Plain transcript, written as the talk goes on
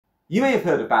You may have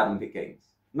heard of bad Olympic Games.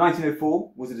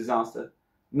 1904 was a disaster.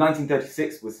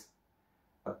 1936 was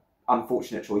an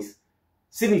unfortunate choice.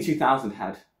 Sydney 2000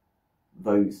 had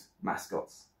those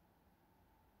mascots.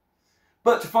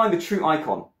 But to find the true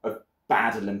icon of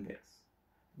bad Olympics,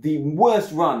 the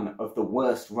worst run of the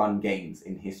worst run games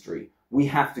in history, we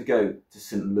have to go to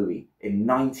St. Louis in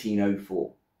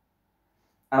 1904.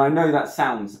 And I know that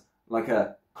sounds like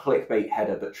a clickbait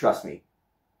header, but trust me,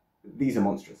 these are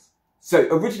monstrous. So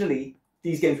originally,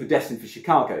 these games were destined for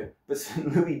Chicago, but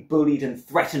St. Louis bullied and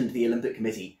threatened the Olympic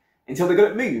Committee until they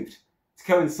got it moved to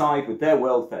coincide with their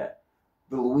World Fair,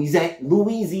 the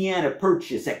Louisiana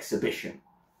Purchase Exhibition.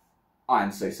 I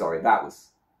am so sorry,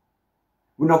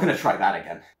 we're not going to try that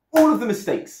again. All of the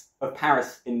mistakes of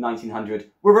Paris in 1900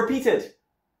 were repeated,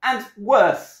 and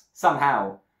worse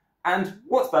somehow. And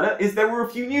what's better is there were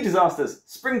a few new disasters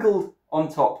sprinkled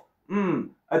on top.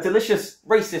 A delicious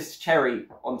racist cherry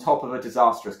on top of a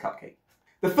disastrous cupcake.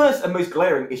 The first and most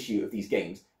glaring issue of these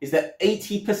games is that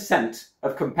 80%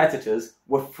 of competitors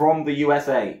were from the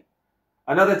USA.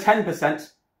 Another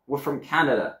 10% were from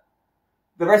Canada.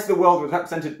 The rest of the world was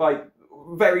represented by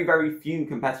very, very few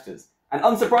competitors. And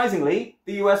unsurprisingly,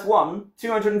 the US won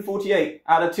 248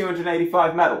 out of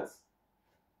 285 medals.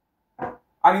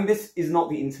 I mean, this is not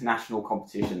the international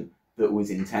competition that was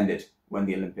intended when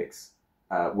the Olympics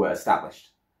were established.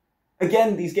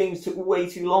 Again, these games took way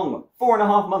too long.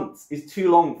 4.5 months is too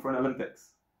long for an Olympics.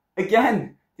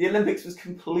 Again, the Olympics was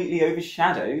completely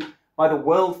overshadowed by the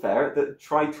World Fair that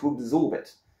tried to absorb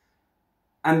it.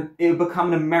 And it would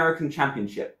become an American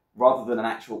championship rather than an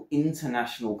actual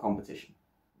international competition.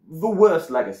 The worst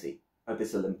legacy of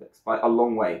this Olympics by a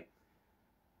long way,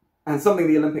 and something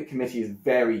the Olympic Committee is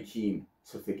very keen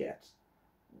to forget,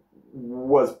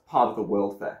 was part of the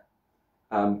World Fair.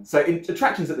 So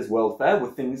attractions at this World Fair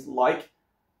were things like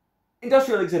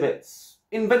industrial exhibits,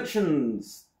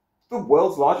 inventions, the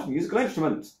world's largest musical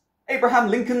instrument, Abraham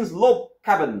Lincoln's log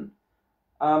cabin,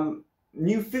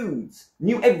 new foods,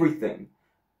 new everything,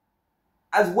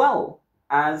 as well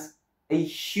as a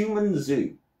human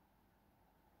zoo.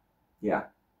 Yeah.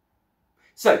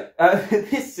 So,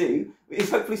 this zoo is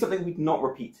hopefully something we'd not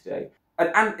repeat today.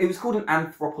 And it was called an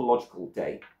anthropological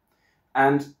day.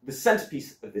 And the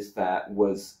centerpiece of this fair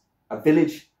was a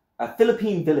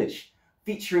Philippine village,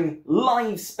 featuring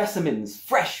live specimens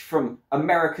fresh from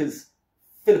America's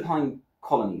Philippine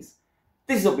colonies.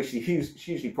 This is obviously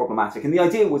hugely problematic, and the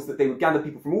idea was that they would gather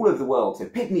people from all over the world, so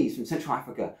pygmies from Central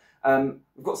Africa,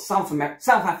 we've got South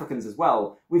Africans as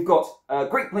well, we've got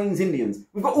Great Plains Indians,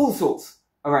 we've got all sorts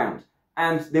around,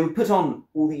 and they would put on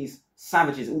all these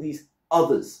savages, all these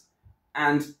others,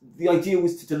 and the idea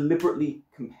was to deliberately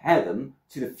compare them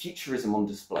to the futurism on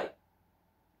display.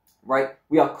 Right?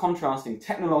 We are contrasting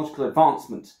technological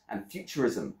advancement and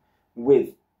futurism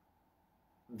with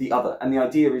the other, and the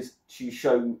idea is to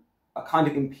show a kind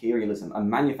of imperialism, a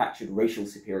manufactured racial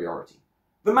superiority.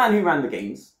 The man who ran the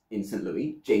games in St.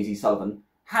 Louis, James E. Sullivan,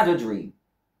 had a dream.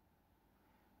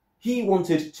 He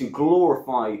wanted to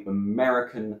glorify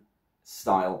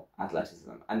American-style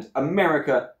athleticism, and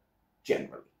America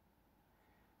generally.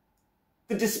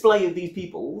 The display of these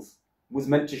peoples was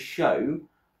meant to show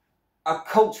a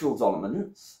cultural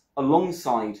dominance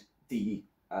alongside the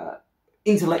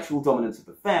intellectual dominance of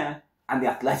the fair and the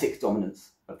athletic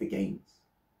dominance of the games.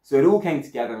 So it all came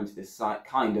together into this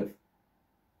kind of,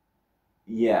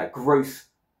 gross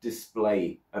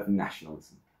display of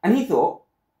nationalism. And he thought,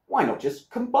 why not just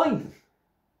combine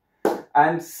them?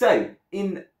 And so,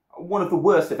 in one of the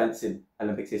worst events in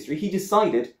Olympics history, he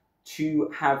decided to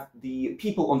have the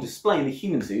people on display in the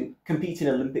human zoo compete in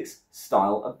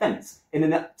Olympics-style events in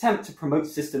an attempt to promote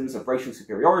systems of racial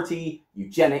superiority,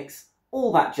 eugenics,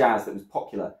 all that jazz that was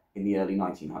popular in the early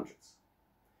 1900s.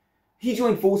 He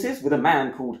joined forces with a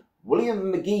man called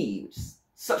William McGee, which is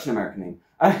such an American name,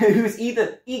 who was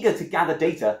eager to gather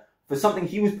data for something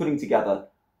he was putting together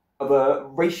of a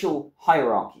racial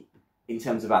hierarchy in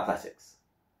terms of athletics.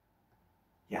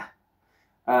 Yeah.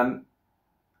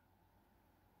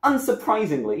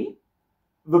 Unsurprisingly,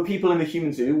 the people in the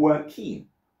human zoo weren't keen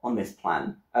on this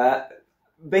plan.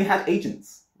 They had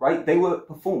agents, right? They were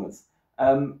performers.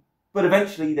 But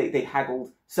eventually they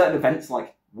haggled. Certain events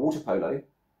like water polo,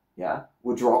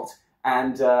 were dropped,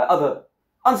 and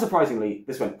unsurprisingly,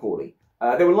 this went poorly.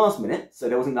 They were last minute, so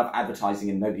there wasn't enough advertising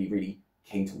and nobody really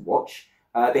came to watch.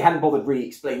 They hadn't bothered really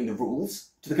explaining the rules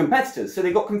to the competitors, so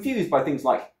they got confused by things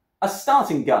like a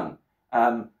starting gun,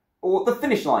 or the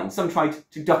finish line. Some tried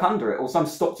to duck under it, or some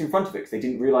stopped in front of it because they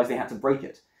didn't realise they had to break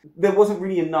it. There wasn't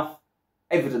really enough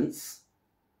evidence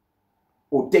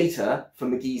or data for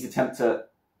McGee's attempt to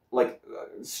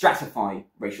stratify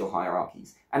racial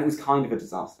hierarchies, and it was kind of a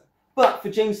disaster. But for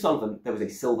James Sullivan, there was a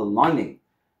silver lining.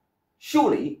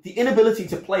 Surely, the inability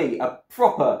to play a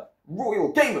proper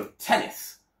royal game of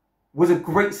tennis was a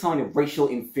great sign of racial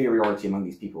inferiority among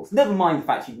these peoples. Never mind the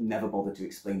fact he'd never bothered to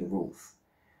explain the rules.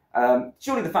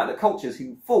 Surely the fact that cultures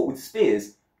who fought with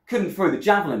spears couldn't throw the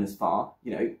javelin as far,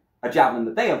 a javelin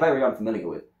that they are very unfamiliar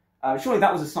with, surely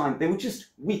that was a sign they were just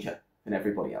weaker than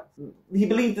everybody else. He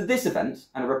believed that this event,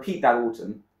 and a repeat that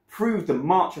autumn, proved the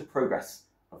march of progress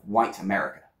of white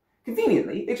America.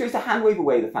 Conveniently, they chose to hand-wave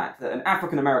away the fact that an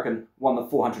African-American won the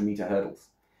 400-metre hurdles,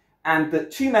 and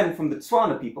that two men from the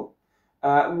Tswana people,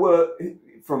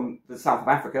 from the south of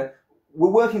Africa, were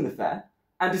working the fair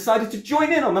and decided to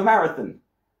join in on the marathon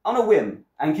on a whim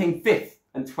and came 5th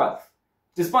and 12th,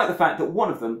 despite the fact that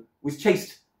one of them was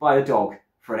chased by a dog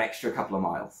for an extra couple of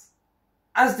miles.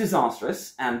 As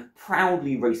disastrous and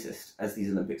proudly racist as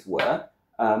these Olympics were,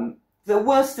 there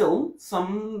were still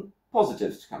some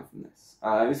positives to come from this.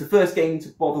 It was the first game to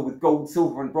bother with gold,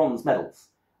 silver and bronze medals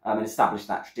and establish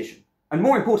that tradition. And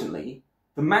more importantly,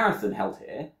 the marathon held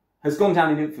here has gone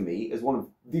down in infamy as one of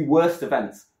the worst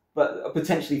events, but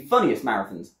potentially funniest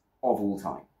marathons of all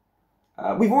time.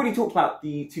 We've already talked about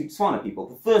the two Tswana people,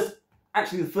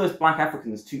 the first black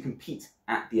Africans to compete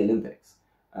at the Olympics,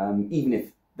 even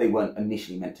if they weren't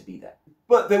initially meant to be there.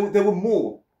 But there were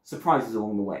more surprises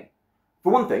along the way.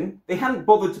 For one thing, they hadn't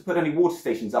bothered to put any water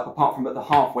stations up apart from at the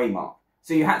halfway mark,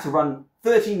 so you had to run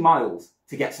 13 miles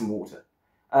to get some water.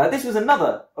 This was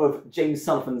another of James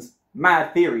Sullivan's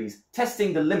mad theories,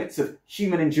 testing the limits of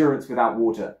human endurance without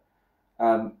water.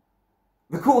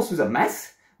 The course was a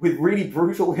mess, with really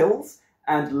brutal hills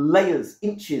and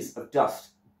inches of dust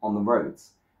on the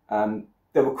roads.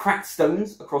 There were cracked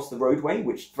stones across the roadway,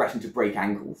 which threatened to break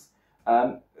ankles.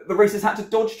 The racers had to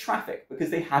dodge traffic because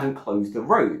they hadn't closed the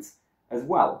roads as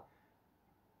well.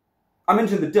 I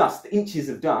mentioned the dust, the inches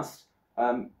of dust.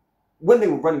 When they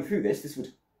were running through this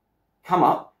would come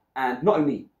up and not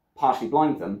only partially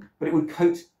blind them, but it would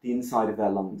coat the inside of their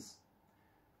lungs.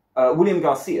 William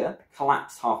Garcia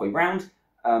collapsed halfway round.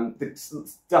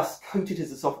 The dust coated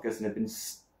his esophagus and had been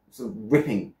sort of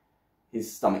ripping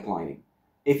his stomach lining.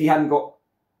 If he hadn't got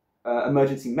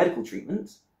emergency medical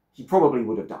treatment, he probably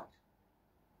would have died.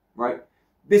 Right?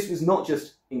 This was not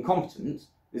just incompetent,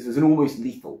 this was an almost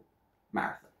lethal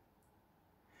marathon.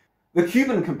 The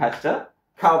Cuban competitor,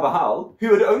 Carvajal,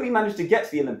 who had only managed to get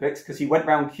to the Olympics because he went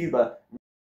round Cuba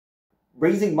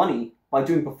raising money by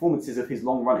doing performances of his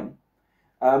long running,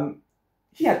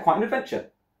 he had quite an adventure.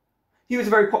 He was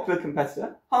a very popular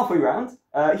competitor. Halfway round,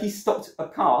 he stopped a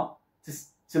car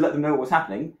to let them know what was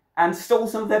happening and stole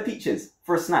some of their peaches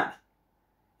for a snack.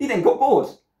 He then got bored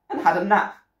and had a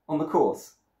nap on the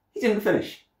course. He didn't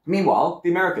finish. Meanwhile,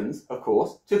 the Americans, of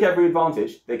course, took every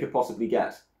advantage they could possibly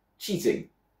get. Cheating.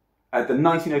 At the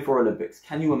 1904 Olympics,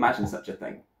 can you imagine such a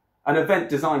thing? An event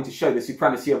designed to show the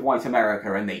supremacy of white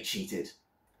America, and they cheated.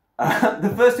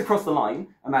 The first to cross the line,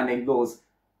 a man named Laws,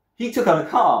 he took on a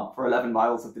car for 11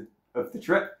 miles of the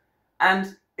trip,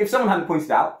 and if someone hadn't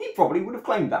pointed out, he probably would have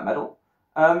claimed that medal.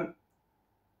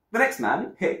 The next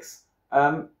man, Hicks,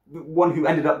 the one who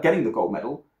ended up getting the gold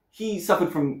medal, he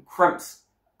suffered from cramps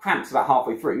about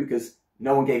halfway through because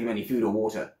no one gave him any food or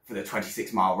water for the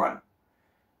 26-mile run.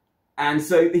 And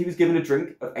so he was given a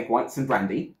drink of egg whites and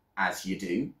brandy, as you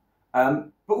do,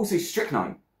 but also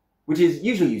strychnine, which is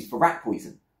usually used for rat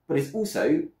poison, but is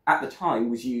also, at the time,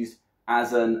 was used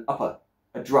as an upper,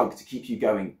 a drug to keep you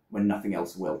going when nothing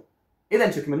else will. It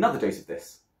then took him another dose of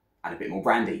this, and a bit more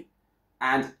brandy,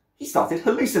 and he started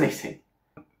hallucinating.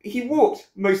 He walked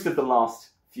most of the last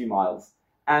few miles,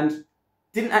 and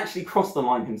didn't actually cross the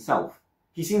line himself.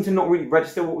 He seemed to not really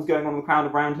register what was going on in the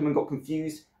crowd around him and got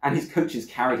confused, and his coaches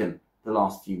carried him the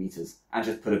last few metres and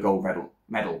just put a gold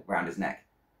medal around his neck.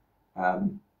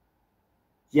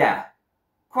 Yeah,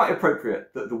 quite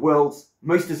appropriate that the world's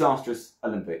most disastrous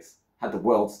Olympics had the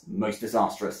world's most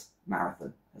disastrous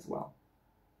marathon as well.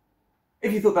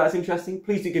 If you thought that was interesting,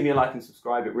 please do give me a like and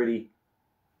subscribe.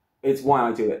 It's why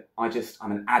I do it.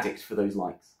 I'm an addict for those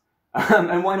likes.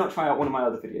 And why not try out one of my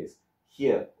other videos?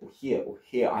 Here, or here, or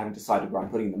here. I haven't decided where I'm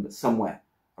putting them, but somewhere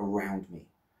around me.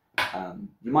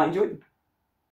 You might enjoy them.